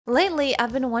Lately,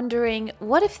 I've been wondering,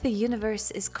 what if the universe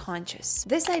is conscious?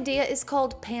 This idea is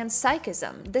called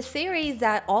panpsychism, the theory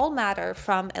that all matter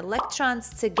from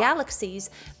electrons to galaxies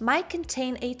might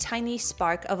contain a tiny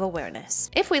spark of awareness.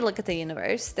 If we look at the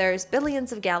universe, there's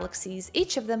billions of galaxies,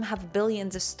 each of them have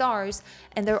billions of stars,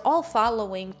 and they're all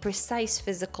following precise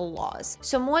physical laws.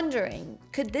 So I'm wondering,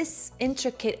 could this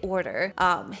intricate order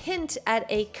hint at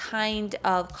a kind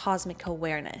of cosmic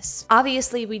awareness?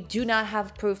 Obviously, we do not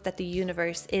have proof that the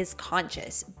universe is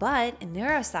conscious, but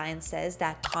neuroscience says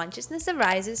that consciousness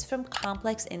arises from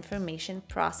complex information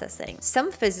processing.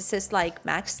 Some physicists like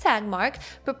Max Tegmark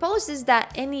proposes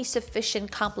that any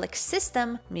sufficient complex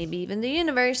system, maybe even the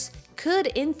universe, could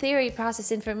in theory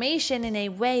process information in a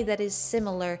way that is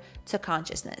similar to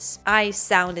consciousness. I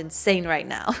sound insane right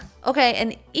now. Okay,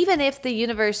 and even if the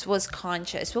universe was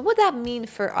conscious, what would that mean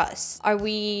for us? Are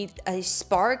we a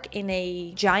spark in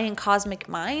a giant cosmic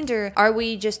mind, or are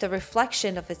we just a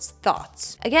reflection of its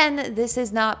thoughts? Again, this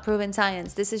is not proven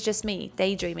science. This is just me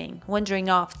daydreaming, wandering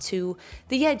off to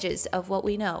the edges of what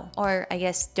we know, or I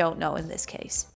guess don't know in this case.